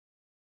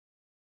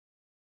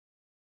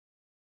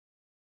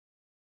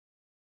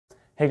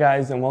Hey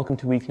guys, and welcome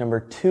to week number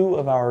 2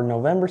 of our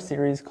November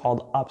series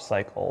called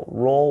Upcycle,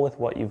 Roll with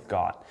What You've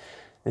Got.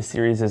 This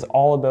series is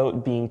all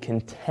about being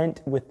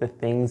content with the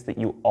things that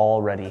you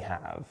already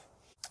have.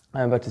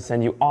 I'm about to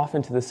send you off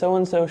into the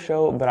so-and-so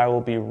show, but I will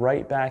be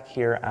right back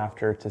here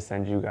after to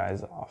send you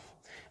guys off.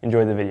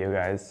 Enjoy the video,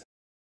 guys.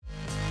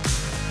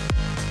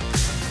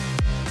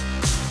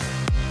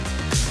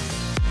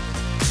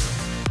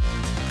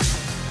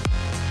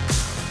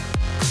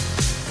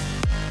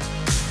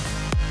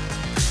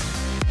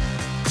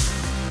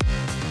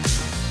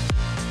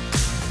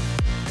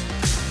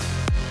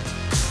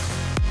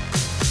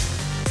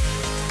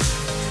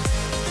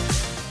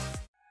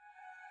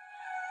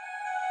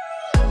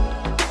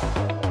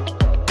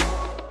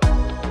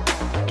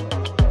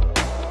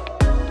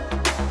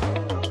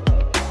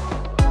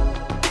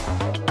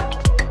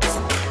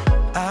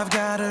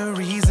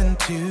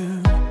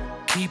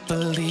 Keep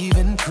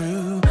believing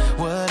true,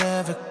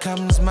 whatever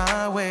comes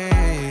my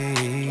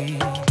way.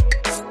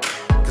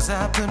 'Cause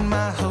I put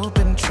my hope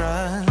and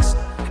trust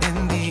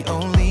in the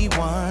only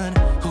one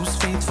who's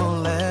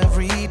faithful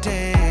every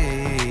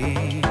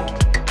day.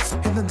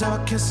 In the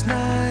darkest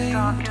night,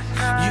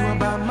 you are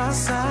by my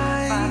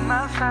side.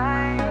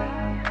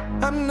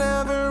 I'm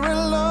never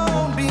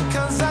alone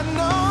because I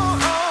know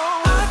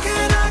I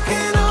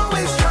can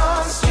always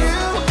trust you.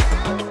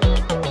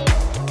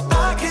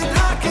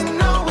 I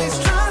can always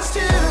trust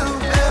you.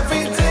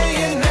 Every day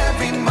and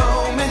every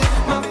moment,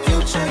 my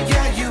future,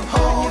 yeah, you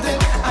hold it.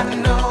 I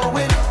know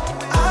it.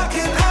 I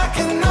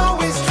can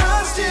always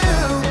trust you.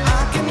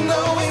 I can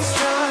always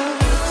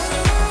trust.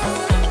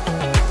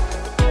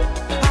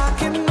 I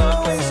can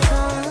always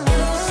trust.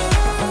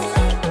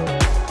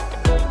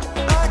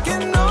 I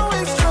can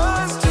always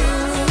trust you.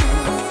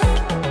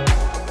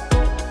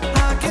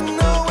 I can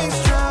always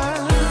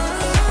trust.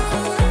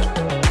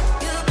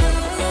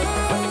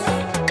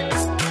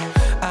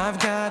 I've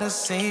got a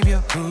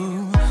savior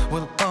who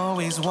will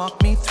always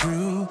walk me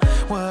through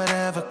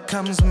whatever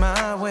comes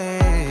my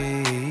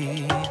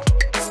way.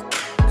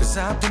 'Cause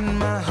I put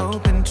my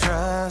hope and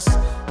trust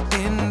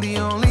in the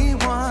only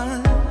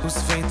one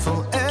who's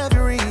faithful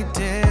every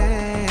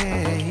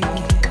day.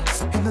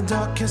 In the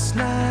darkest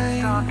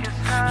night,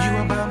 you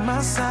are by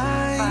my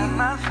side.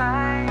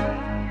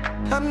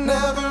 I'm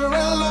never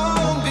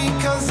alone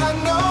because I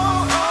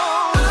know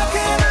I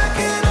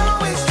can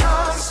always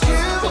trust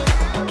you.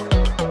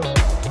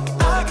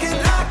 I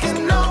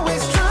can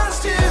always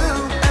trust you.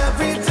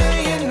 Every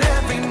day and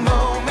every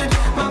moment,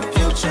 my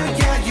future,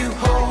 yeah, you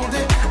hold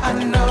it. I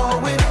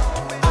know it.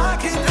 I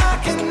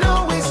can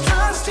always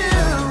trust you.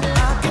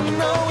 I can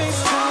always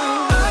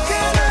trust. I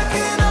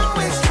can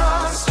always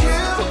trust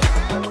you.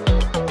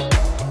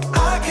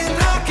 I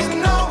can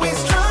always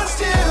trust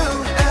you.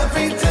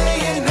 Every day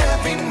and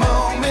every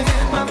moment,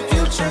 my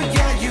future,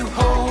 yeah, you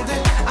hold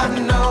it. I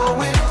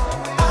know it.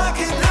 I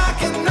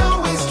can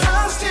always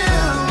trust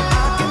you.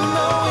 I can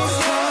always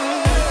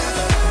trust.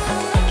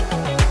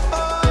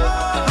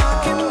 I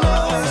can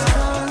always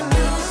trust.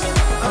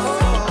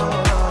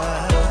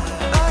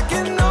 I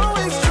can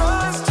always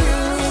trust you.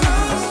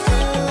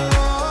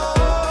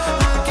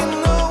 I can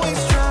always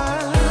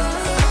trust.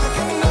 I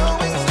can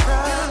always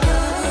trust.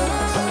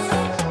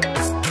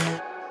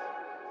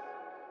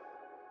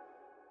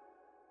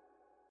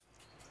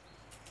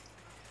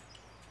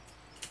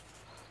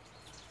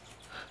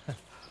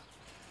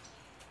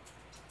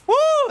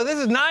 Woo, this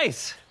is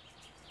nice.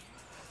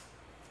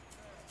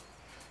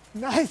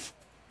 Nice.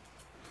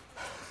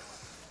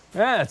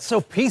 Yeah, it's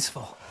so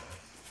peaceful.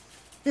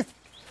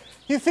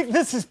 You think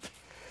this is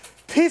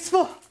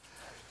peaceful?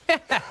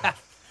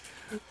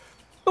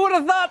 Who would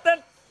have thought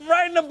that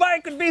riding a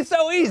bike would be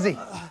so easy?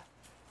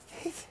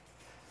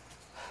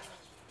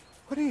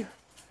 What are you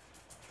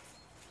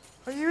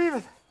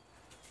even?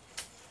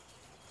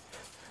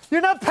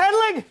 You're not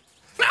pedaling?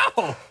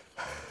 No!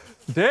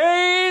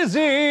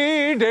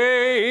 Daisy,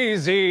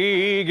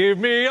 Daisy, give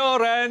me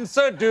your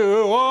answer,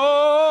 do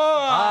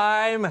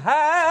I'm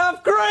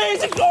half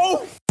crazy.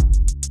 Oh!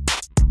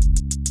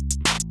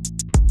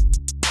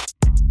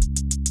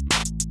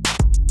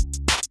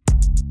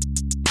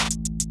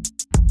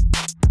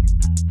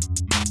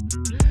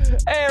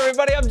 Hey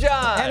everybody, I'm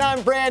John. And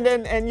I'm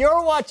Brandon, and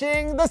you're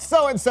watching the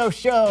So-and-So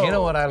Show. You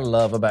know what I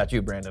love about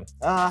you, Brandon?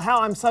 How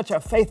I'm such a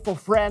faithful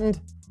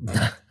friend.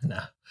 No.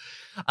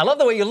 I love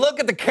the way you look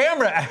at the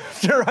camera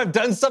after I've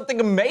done something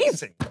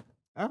amazing.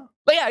 Oh.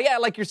 But yeah,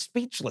 like you're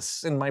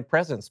speechless in my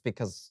presence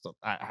because of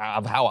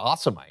how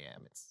awesome I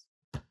am. It's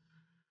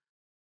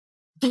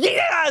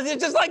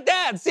just like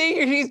that.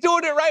 See, he's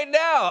doing it right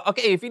now.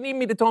 Okay, if you need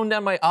me to tone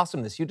down my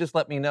awesomeness, you just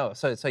let me know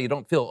so you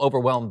don't feel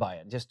overwhelmed by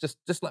it.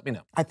 Just let me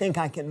know. I think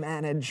I can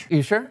manage.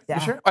 You sure? Yeah.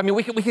 You sure? I mean,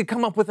 we could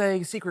come up with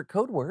a secret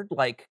code word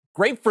like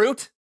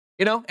grapefruit.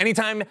 You know,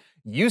 anytime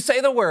you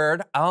say the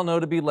word, I'll know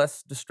to be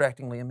less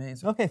distractingly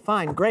amazing. Okay,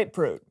 fine.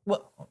 Grapefruit.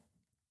 Well,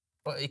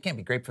 it can't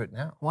be grapefruit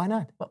now. Why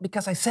not? Well,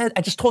 because I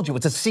just told you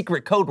it's a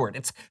secret code word.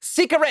 It's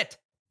secret.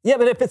 Yeah,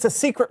 but if it's a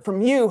secret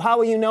from you, how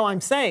will you know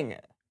I'm saying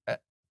it?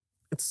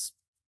 It's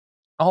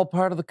all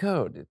part of the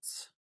code.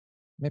 It's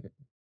maybe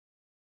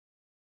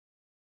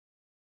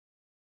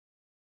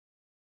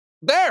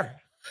There.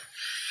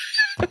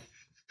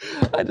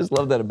 I just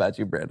love that about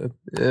you, Brandon.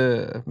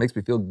 Yeah, makes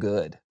me feel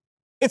good.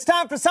 It's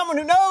time for someone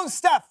who knows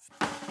stuff.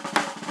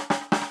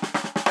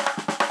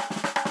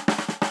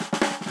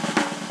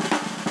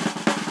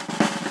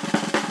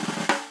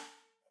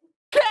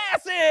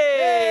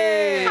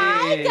 Cassie!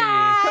 Hi,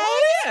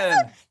 guys. Come in.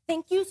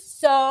 Thank you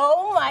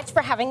so much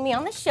for having me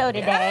on the show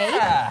today.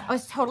 Yeah. I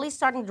was totally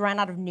starting to run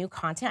out of new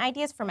content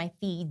ideas for my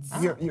feeds.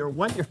 Your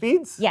what? Your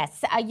feeds?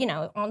 Yes,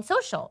 on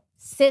social.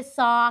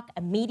 Sissock,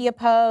 a media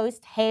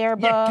post, hair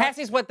book. Yeah,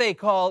 Cassie's what they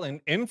call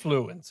an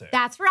influencer.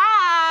 That's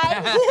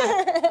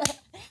right.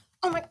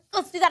 Oh my,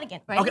 let's do that again.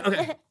 Ready?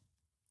 Okay.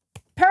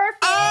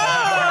 Perfect.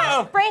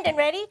 Oh! Brandon,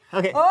 ready?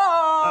 Okay.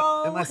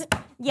 Oh. Unless.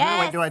 Yes.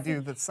 Wait, do I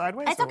do the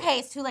sideways? It's or- okay.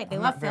 It's too late. They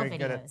I'm love not film very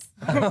good at-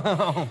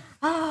 videos.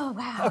 Oh,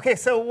 wow. Okay,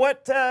 so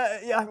what?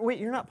 Yeah, wait,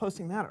 you're not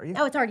posting that, are you?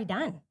 Oh, it's already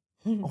done.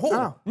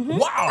 Oh.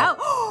 Wow.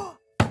 Oh,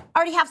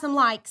 already have some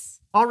likes.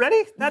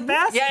 Already? That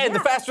fast? Yeah, and the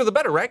faster the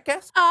better, right,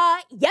 Cass?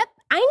 Yep.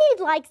 I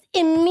need likes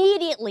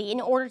immediately in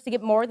order to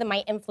get more than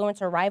my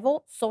influencer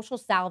rival, Social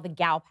Sal the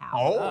Gal Pal.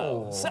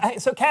 Oh.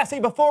 So, Cassie,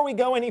 before we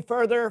go any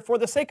further, for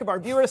the sake of our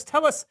viewers,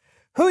 tell us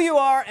who you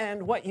are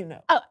and what you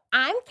know. Oh,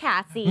 I'm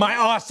Cassie. My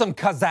awesome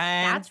cousin.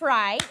 That's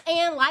right.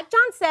 And like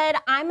John said,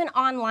 I'm an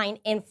online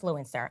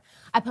influencer.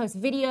 I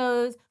post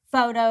videos,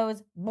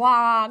 photos,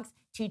 blogs,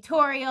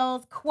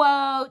 tutorials,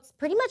 quotes,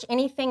 pretty much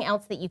anything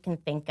else that you can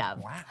think of.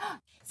 Wow.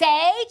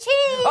 Say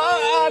cheese!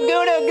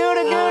 Gouda.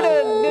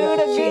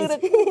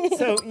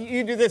 So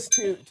you do this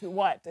to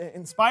what? To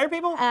inspire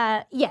people?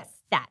 Yes,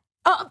 that.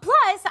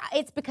 Plus,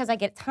 it's because I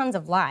get tons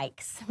of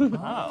likes.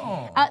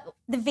 Oh.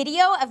 The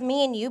video of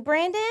me and you,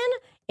 Brandon,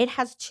 it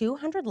has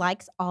 200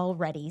 likes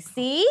already.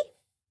 See?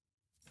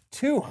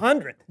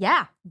 200.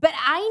 Yeah, but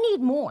I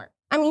need more.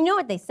 I mean, you know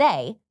what they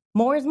say.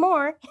 More is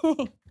more.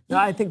 No,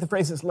 I think the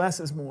phrase is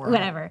less is more.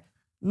 Whatever.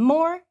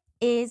 More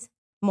is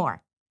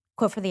more.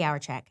 Quote for the hour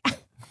check.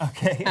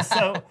 Okay,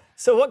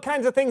 so what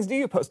kinds of things do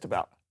you post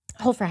about?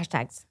 Hold for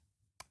hashtags.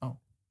 Oh.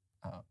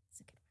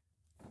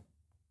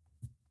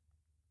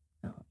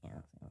 Yeah.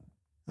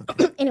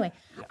 Anyway,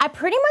 I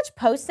pretty much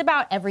post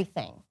about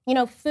everything. You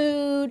know,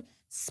 food,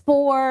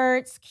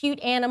 sports, cute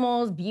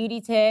animals,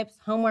 beauty tips,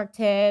 homework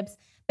tips,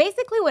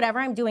 basically whatever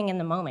I'm doing in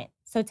the moment.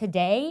 So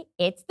today,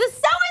 it's the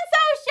So-and-So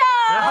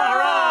Show! All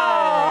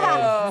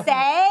right! Say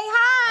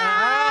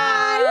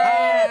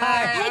hi!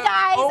 Hi. Hey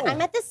guys, Oh.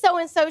 I'm at the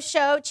So-and-So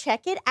Show.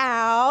 Check it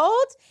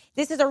out.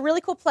 This is a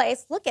really cool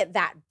place. Look at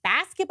that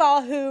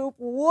basketball hoop.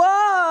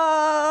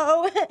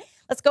 Whoa!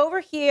 Let's go over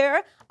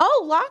here.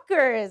 Oh,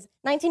 lockers.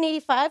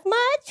 1985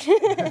 much?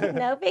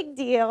 No big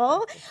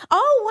deal.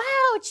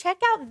 Oh, wow. Check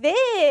out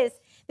this.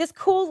 This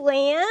cool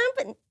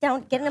lamp.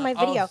 Don't get into my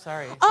video.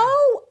 Sorry.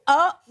 Oh,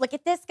 look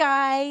at this,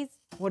 guys.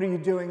 What are you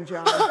doing,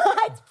 John?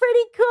 It's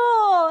pretty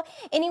cool.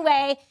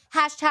 Anyway,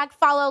 hashtag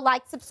follow,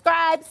 like,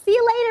 subscribe. See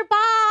you later.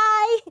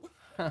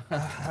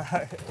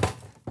 Bye.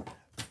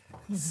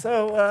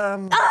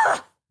 So,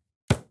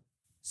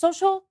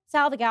 Social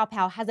Sal the Gal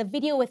Pal has a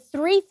video with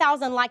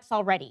 3,000 likes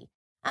already.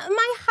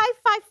 My high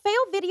five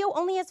fail video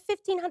only has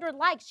 1,500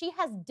 likes. She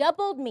has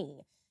doubled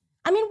me.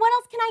 I mean, what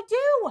else can I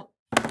do?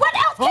 What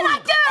else can I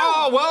do?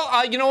 Oh,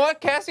 well, you know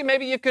what, Cassie?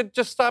 Maybe you could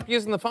just stop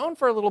using the phone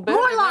for a little bit.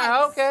 More Yeah,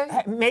 likes.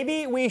 okay.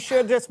 maybe we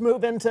should just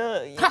move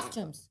into...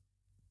 Costumes.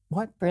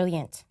 What?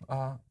 Brilliant.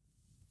 How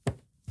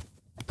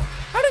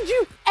did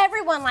you?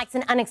 Everyone likes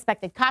an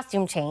unexpected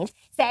costume change.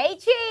 Say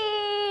cheese.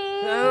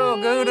 Oh,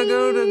 Gouda.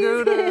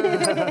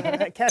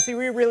 Cassie,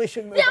 we really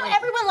should move No, on.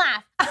 everyone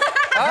laugh.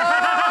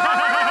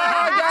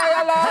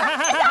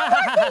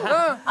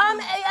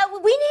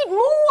 We need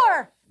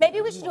more.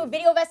 Maybe we should do a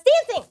video of us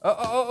dancing.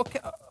 Okay.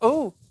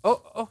 Oh.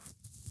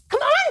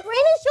 Come on,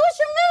 Brandon, show us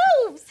your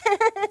moves.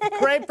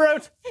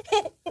 Grapefruit!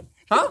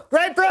 Huh?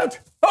 Grapefruit!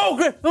 Oh,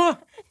 good.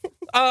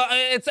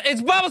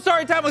 It's Bible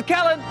story time with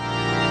Kellen.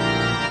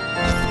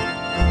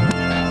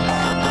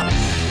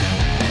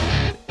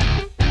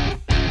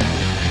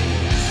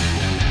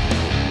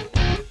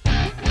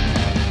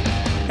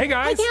 Hey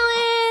guys.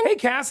 Kellen. Hey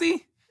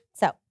Cassie.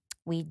 So,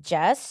 we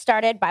just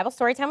started Bible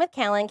story time with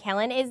Kellen.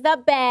 Kellen is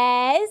the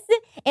best.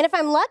 And if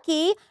I'm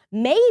lucky,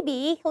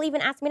 maybe he'll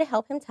even ask me to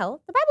help him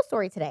tell the Bible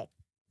story today.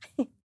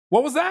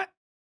 What was that?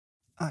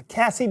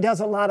 Cassie does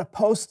a lot of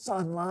posts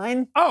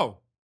online. Oh,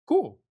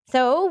 cool.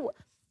 So,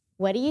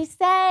 what do you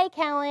say,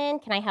 Kellen?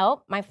 Can I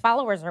help? My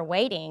followers are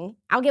waiting.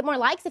 I'll get more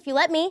likes if you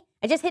let me.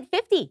 I just hit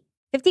 50,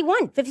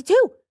 51,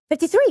 52,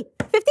 53,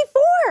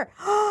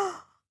 54.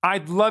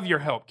 I'd love your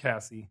help,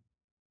 Cassie.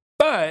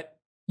 But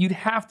you'd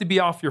have to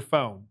be off your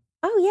phone.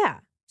 Oh,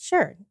 yeah,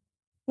 sure.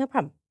 No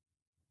problem.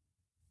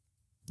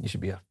 You should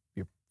be off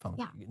your phone.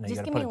 Yeah, No, you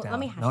just gotta give put me, it down. let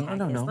me hashtag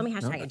No. this. Let me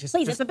hashtag it. Just,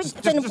 Please, just let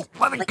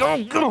let it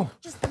go.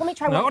 Just let me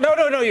try No, one.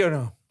 you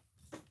know.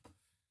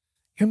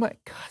 You're my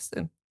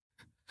cousin.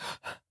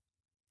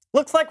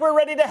 Looks like we're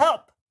ready to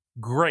help.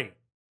 Great.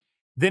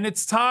 Then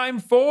it's time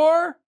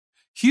for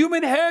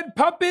Human Head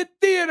Puppet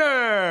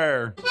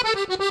Theater.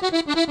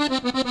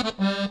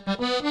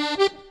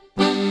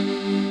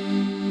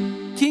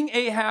 King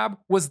Ahab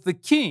was the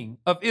king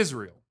of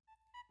Israel.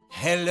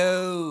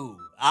 Hello,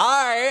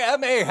 I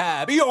am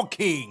Ahab, your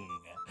king.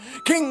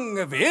 King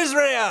of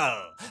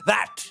Israel.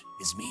 That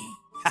is me.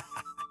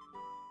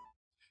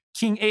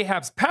 King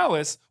Ahab's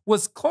palace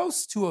was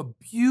close to a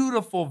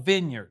beautiful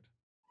vineyard.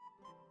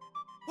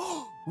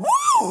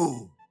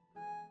 Woo!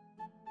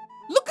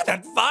 Look at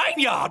that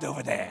vineyard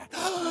over there.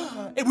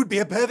 It would be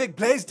a perfect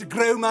place to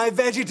grow my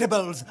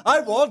vegetables.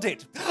 I want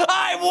it.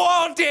 I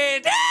want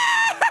it.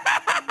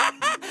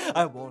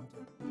 I want it.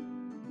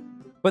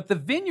 But the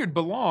vineyard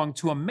belonged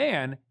to a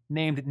man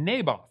named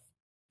Naboth.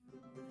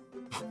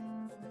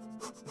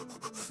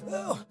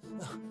 Oh,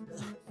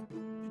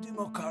 do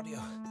more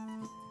cardio.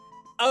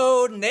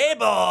 Oh,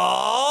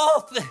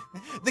 Naboth,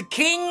 the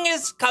king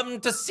has come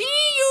to see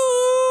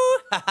you.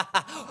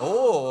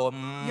 Oh,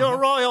 Your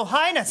Royal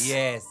Highness.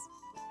 yes.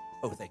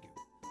 Oh, thank you.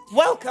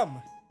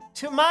 Welcome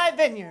to my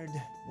vineyard.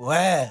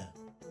 Well,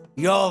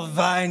 your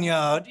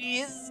vineyard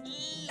is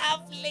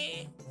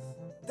lovely.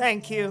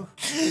 Thank you.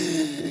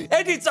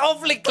 And it's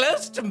awfully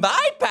close to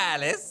my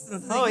palace.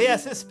 Oh,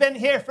 yes, it's been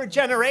here for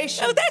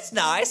generations. Oh, that's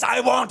nice. I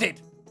want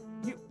it.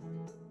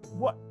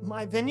 What,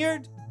 my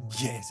vineyard?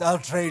 Yes, I'll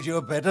trade you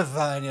a better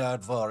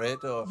vineyard for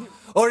it.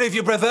 Or if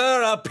you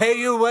prefer, I'll pay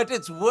you what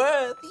it's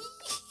worth.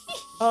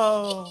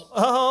 No.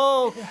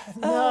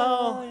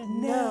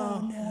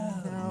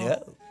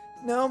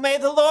 No, may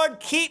the Lord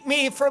keep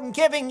me from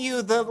giving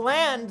you the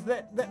land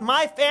that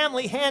my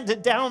family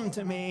handed down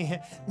to me.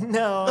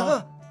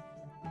 No.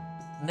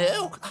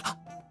 No?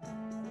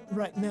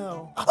 Right,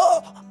 no.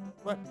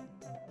 What?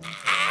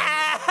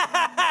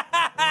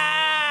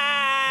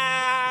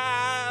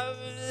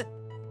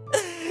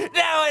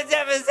 No one's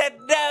ever said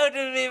no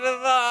to me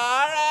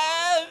before.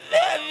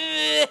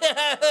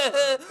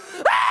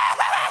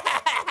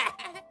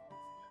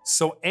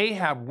 So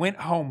Ahab went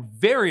home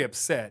very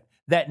upset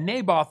that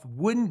Naboth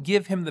wouldn't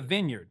give him the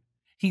vineyard.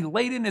 He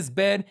laid in his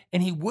bed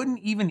and he wouldn't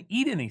even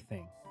eat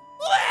anything.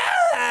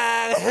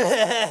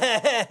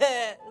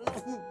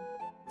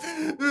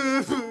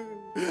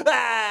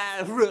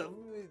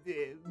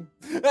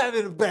 I'm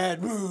in a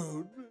bad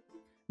mood.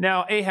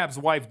 Now Ahab's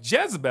wife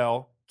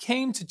Jezebel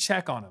came to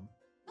check on him.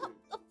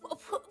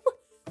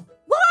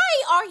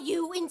 Why are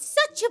you in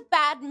such a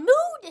bad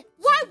mood?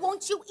 Why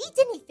won't you eat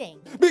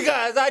anything?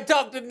 Because I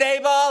talked to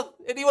Naboth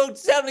and he won't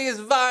sell me his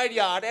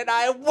vineyard and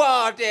I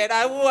want it.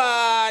 I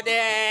want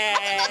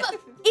it.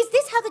 Is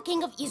this how the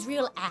king of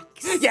Israel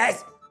acts?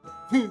 Yes.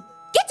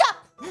 Get up!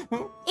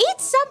 Eat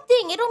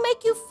something. It'll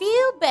make you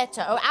feel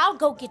better, or I'll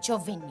go get your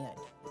vineyard.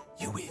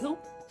 You will?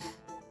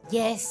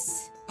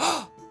 Yes.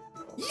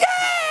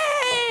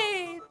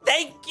 Yay!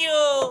 Thank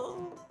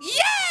you.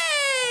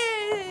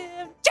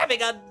 Yay! I'm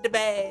jumping on the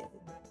bed.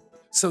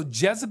 So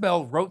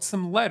Jezebel wrote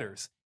some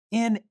letters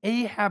in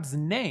Ahab's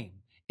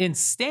name and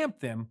stamped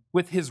them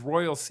with his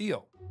royal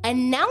seal.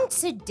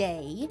 Announce a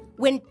day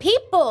when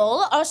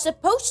people are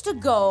supposed to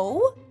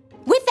go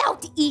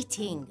without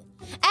eating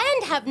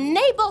and have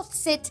Naboth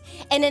sit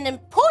in an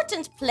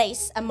important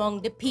place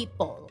among the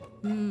people.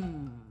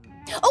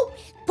 Oh,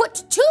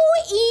 put 2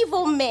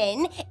 evil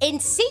men in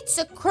seats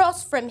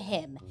across from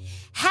him.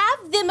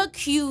 Have them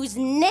accuse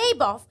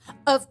Naboth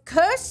of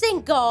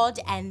cursing God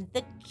and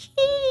the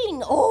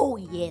king. Oh,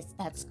 yes,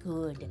 that's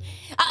good.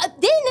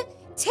 Then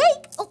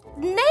take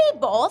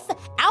Naboth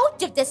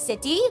out of the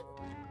city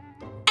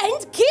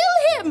and kill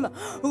him.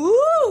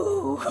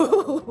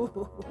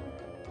 Ooh.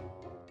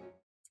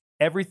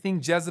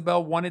 Everything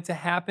Jezebel wanted to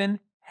happen,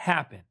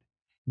 happened.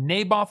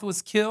 Naboth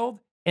was killed,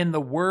 and the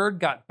word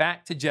got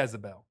back to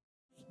Jezebel.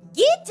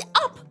 Get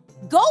up!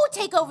 Go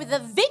take over the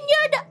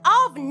vineyard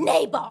of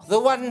Naboth. The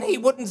one he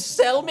wouldn't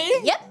sell me?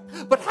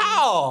 Yep. But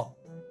how?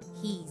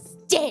 He's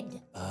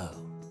dead. Oh,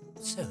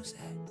 so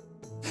sad.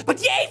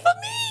 But yay for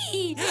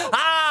me!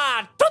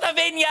 Ah, to the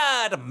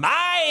vineyard!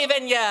 My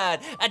vineyard!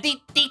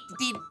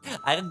 A-deet-deet-deet.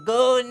 I'll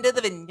go into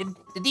the vineyard.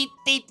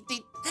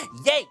 A-deet-deet-deet.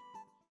 Yay!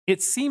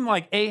 It seemed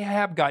like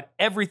Ahab got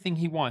everything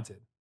he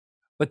wanted.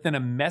 But then a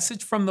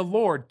message from the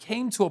Lord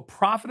came to a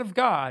prophet of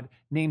God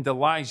named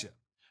Elijah.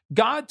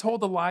 God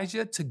told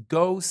Elijah to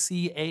go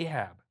see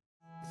Ahab.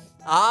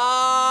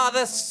 Ah,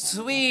 the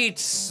sweet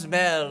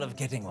smell of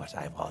getting what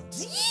I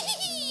want.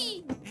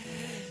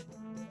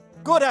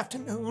 Good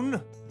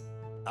afternoon.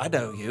 I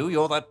know you.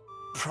 You're that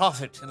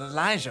prophet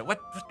Elijah.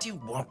 What do you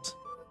want?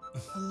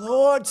 The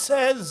Lord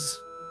says,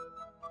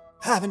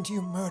 haven't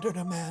you murdered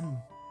a man?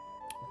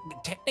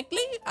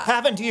 Technically,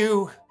 Haven't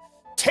you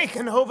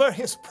taken over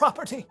his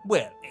property?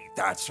 well,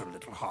 that's a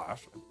little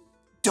harsh.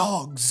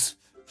 Dogs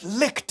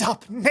licked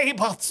up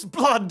Naboth's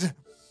blood.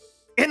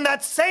 In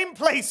that same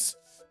place,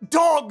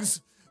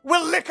 dogs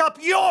will lick up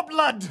your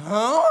blood.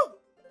 Huh?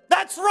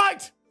 That's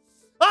right.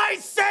 I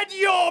said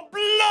your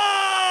blood.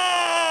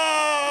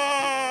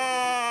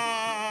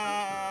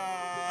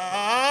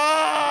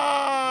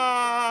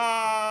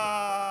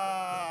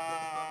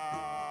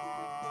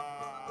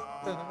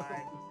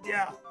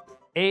 Yeah.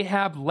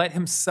 Ahab let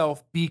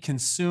himself be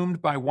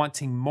consumed by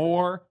wanting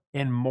more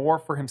and more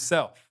for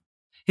himself.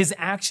 His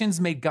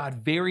actions made God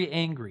very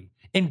angry,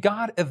 and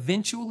God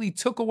eventually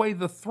took away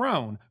the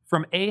throne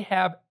from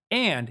Ahab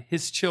and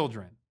his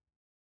children.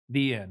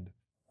 The end.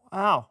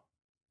 Wow.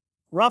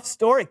 Rough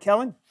story,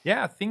 Kellen.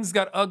 Yeah, things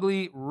got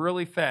ugly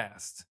really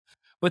fast.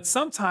 But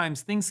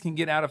sometimes things can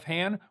get out of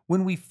hand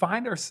when we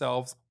find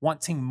ourselves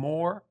wanting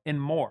more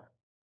and more.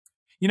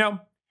 You know,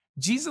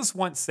 Jesus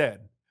once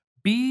said,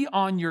 "Be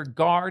on your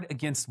guard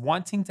against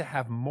wanting to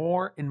have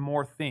more and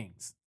more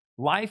things.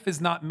 Life is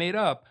not made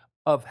up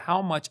of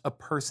how much a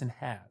person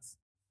has."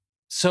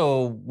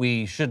 So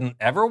we shouldn't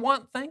ever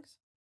want things?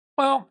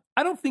 Well,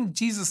 I don't think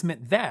Jesus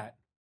meant that.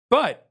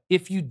 But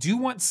if you do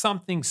want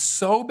something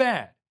so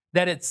bad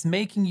that it's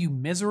making you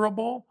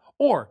miserable,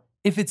 or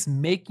if it's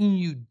making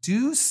you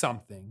do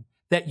something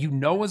that you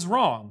know is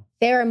wrong,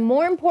 There are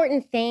more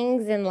important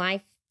things in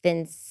life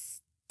than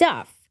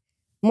stuff.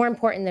 More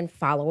important than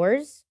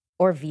followers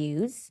or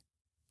views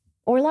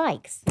or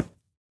likes.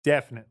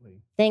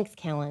 definitely. Thanks,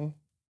 Kellen.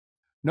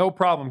 No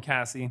problem,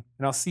 Cassie.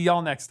 And I'll see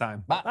y'all next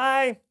time.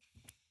 Bye.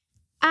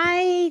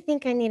 I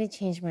think I need to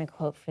change my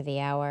quote for the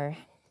hour.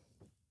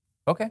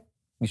 Okay.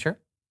 You sure?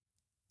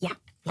 Yeah.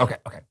 Okay.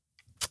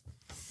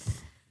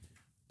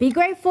 Be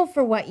grateful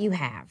for what you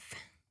have.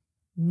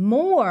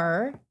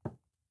 More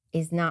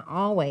is not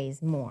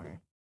always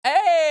more.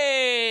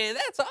 Hey,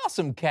 that's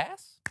awesome,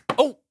 Cass.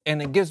 Oh,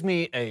 and it gives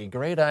me a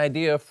great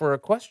idea for a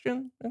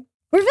question.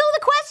 Reveal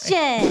the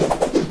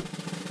question.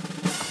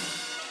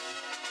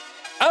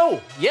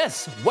 Oh,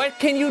 yes. What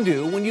can you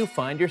do when you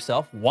find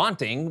yourself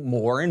wanting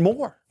more and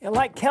more? And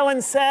like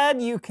Kellen said,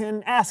 you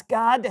can ask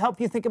God to help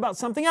you think about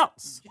something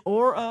else.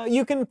 Or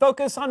you can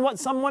focus on what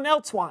someone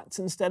else wants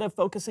instead of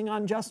focusing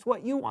on just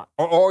what you want.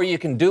 Or you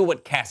can do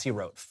what Cassie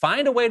wrote.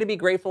 Find a way to be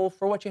grateful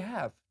for what you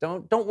have.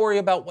 Don't worry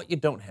about what you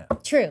don't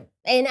have. True.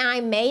 And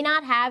I may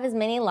not have as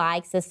many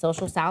likes as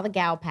Social Style the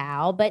Gal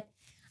Pal, but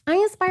I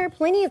inspire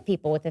plenty of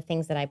people with the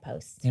things that I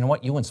post. You know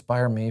what? You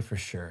inspire me for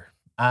sure.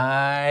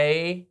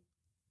 I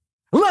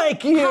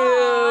like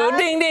you.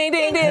 Ding, ding,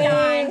 ding,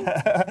 ding.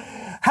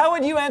 How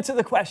would you answer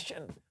the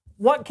question?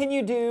 What can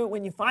you do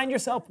when you find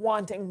yourself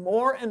wanting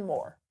more and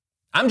more?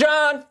 I'm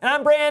John. And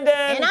I'm Brandon.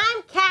 And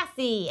I'm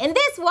Cassie. And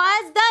this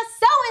was the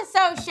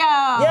So-and-So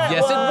Show. Yeah,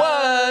 Yes, it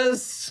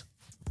was.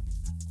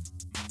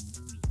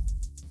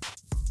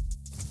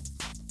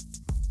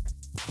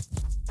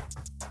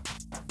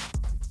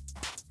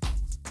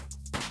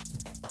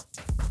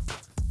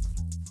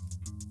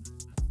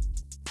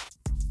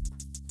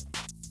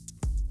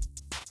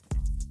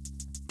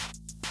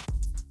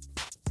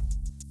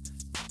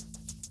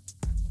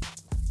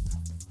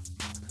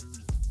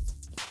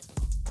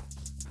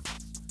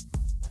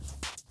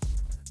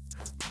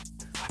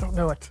 I don't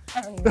know it.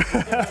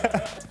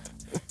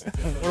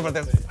 What about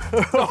this?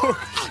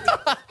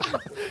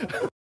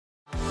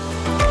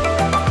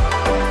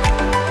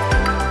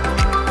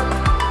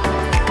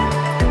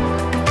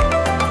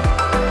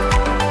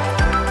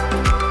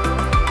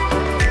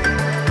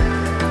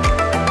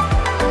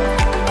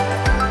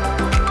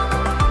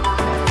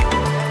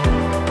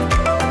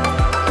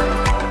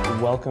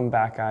 Welcome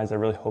back, guys. I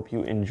really hope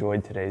you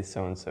enjoyed today's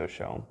So-and-So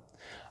Show.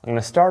 I'm going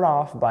to start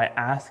off by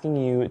asking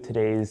you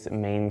today's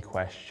main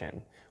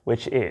question,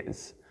 which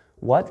is,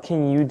 what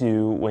can you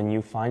do when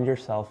you find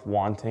yourself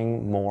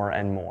wanting more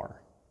and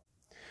more?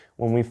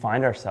 When we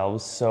find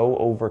ourselves so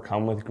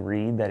overcome with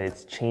greed that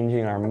it's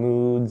changing our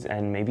moods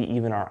and maybe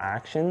even our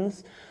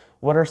actions,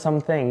 what are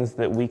some things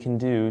that we can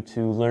do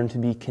to learn to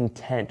be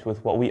content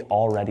with what we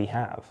already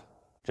have?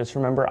 Just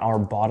remember our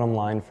bottom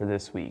line for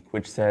this week,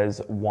 which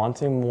says,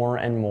 wanting more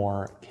and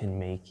more can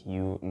make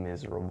you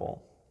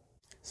miserable.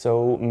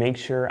 So make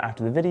sure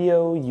after the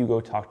video, you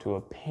go talk to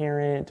a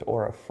parent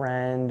or a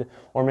friend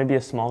or maybe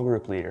a small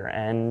group leader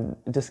and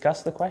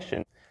discuss the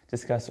question.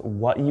 Discuss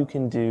what you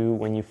can do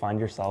when you find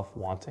yourself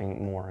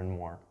wanting more and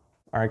more.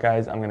 All right,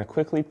 guys, I'm gonna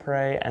quickly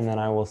pray and then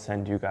I will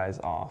send you guys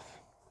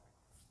off.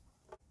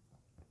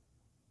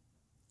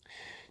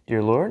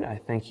 Dear Lord, I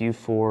thank you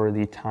for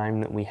the time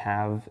that we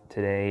have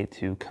today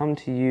to come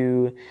to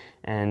you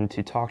and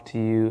to talk to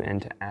you and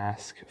to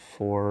ask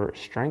for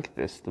strength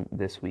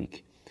this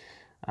week.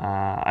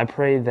 I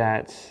pray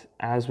that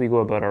as we go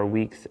about our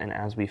weeks and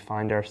as we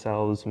find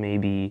ourselves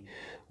maybe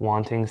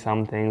wanting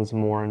some things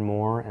more and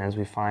more, and as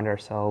we find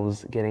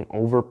ourselves getting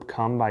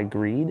overcome by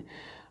greed,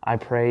 I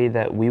pray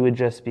that we would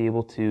just be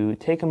able to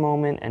take a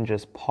moment and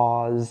just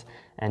pause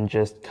and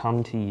just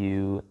come to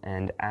you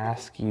and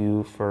ask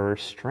you for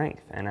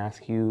strength and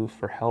ask you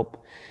for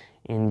help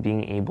in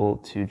being able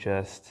to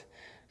just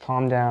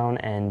calm down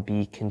and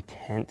be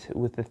content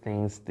with the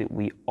things that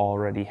we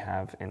already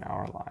have in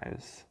our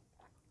lives.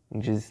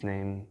 In Jesus'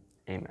 name,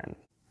 amen.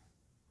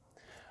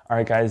 All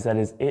right, guys, that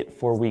is it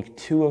for week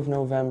 2 of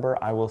November.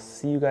 I will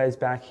see you guys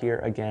back here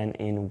again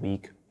in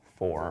week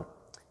 4.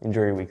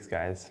 Enjoy your weeks,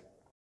 guys.